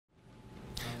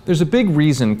There's a big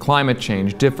reason climate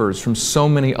change differs from so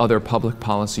many other public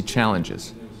policy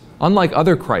challenges. Unlike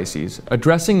other crises,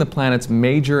 addressing the planet's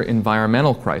major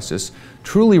environmental crisis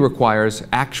truly requires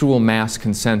actual mass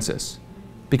consensus.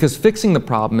 Because fixing the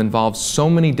problem involves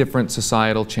so many different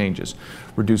societal changes: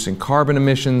 reducing carbon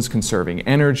emissions, conserving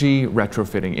energy,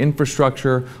 retrofitting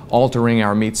infrastructure, altering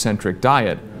our meat-centric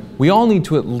diet. We all need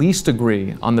to at least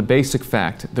agree on the basic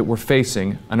fact that we're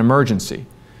facing an emergency.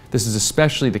 This is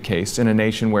especially the case in a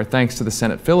nation where, thanks to the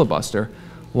Senate filibuster,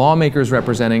 lawmakers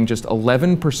representing just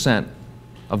 11%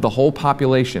 of the whole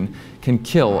population can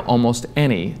kill almost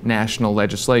any national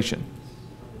legislation.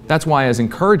 That's why, as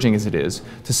encouraging as it is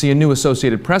to see a new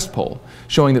Associated Press poll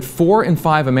showing that 4 in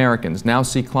 5 Americans now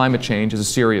see climate change as a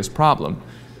serious problem,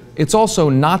 it's also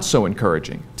not so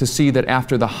encouraging to see that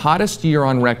after the hottest year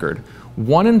on record,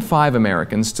 1 in 5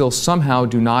 Americans still somehow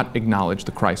do not acknowledge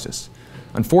the crisis.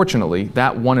 Unfortunately,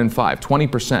 that 1 in 5,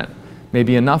 20%, may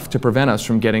be enough to prevent us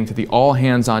from getting to the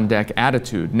all-hands-on-deck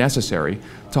attitude necessary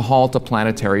to halt a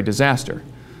planetary disaster.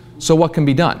 So what can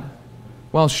be done?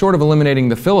 Well, short of eliminating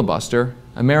the filibuster,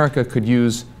 America could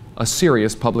use a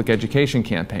serious public education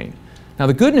campaign. Now,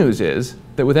 the good news is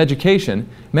that with education,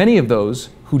 many of those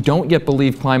who don't yet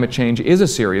believe climate change is a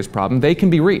serious problem, they can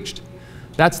be reached.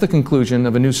 That's the conclusion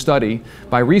of a new study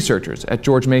by researchers at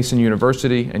George Mason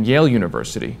University and Yale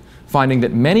University, finding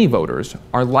that many voters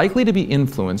are likely to be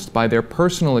influenced by their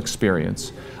personal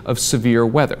experience of severe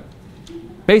weather.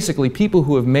 Basically, people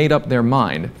who have made up their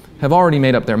mind have already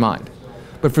made up their mind.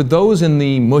 But for those in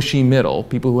the mushy middle,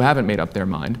 people who haven't made up their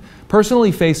mind,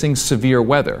 personally facing severe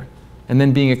weather and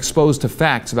then being exposed to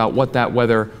facts about what that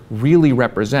weather really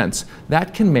represents,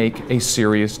 that can make a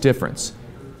serious difference.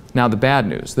 Now, the bad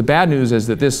news is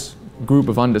that this group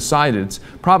of undecideds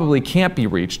probably can't be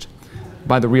reached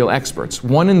by the real experts.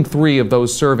 1 in 3 of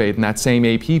those surveyed in that same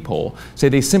AP poll say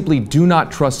they simply do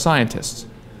not trust scientists.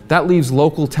 That leaves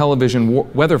local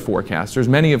television weather forecasters,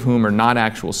 many of whom are not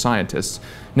actual scientists,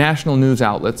 national news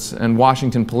outlets, and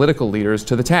Washington political leaders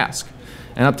to the task.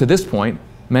 And up to this point,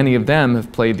 many of them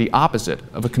have played the opposite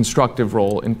of a constructive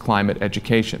role in climate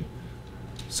education.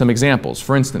 Some examples: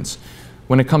 for instance,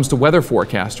 when it comes to weather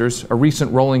forecasters, a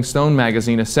recent Rolling Stone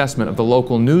magazine assessment of the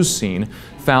local news scene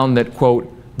found that,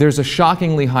 quote, "There's a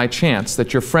shockingly high chance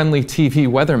that your friendly TV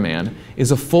weatherman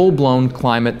is a full-blown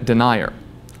climate denier."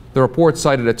 The report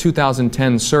cited a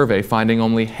 2010 survey finding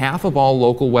only half of all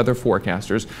local weather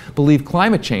forecasters believe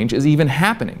climate change is even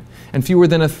happening, and fewer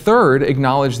than a third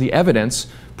acknowledge the evidence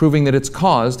proving that it's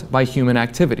caused by human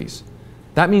activities.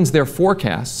 That means their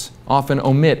forecasts often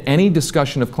omit any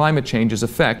discussion of climate change's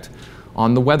effect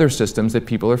on the weather systems that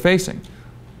people are facing.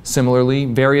 Similarly,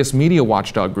 various media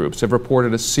watchdog groups have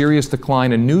reported a serious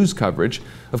decline in news coverage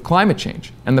of climate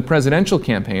change, and the presidential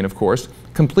campaign, of course,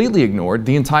 completely ignored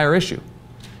the entire issue.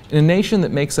 In a nation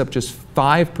that makes up just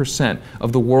 5%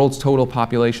 of the world's total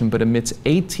population but emits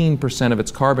 18% of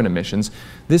its carbon emissions,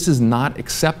 this is not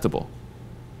acceptable.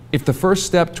 If the first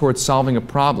step towards solving a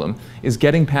problem is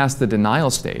getting past the denial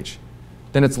stage,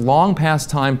 then it's long past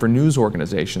time for news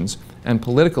organizations and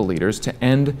political leaders to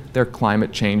end their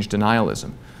climate change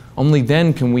denialism. Only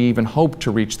then can we even hope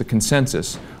to reach the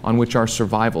consensus on which our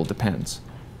survival depends.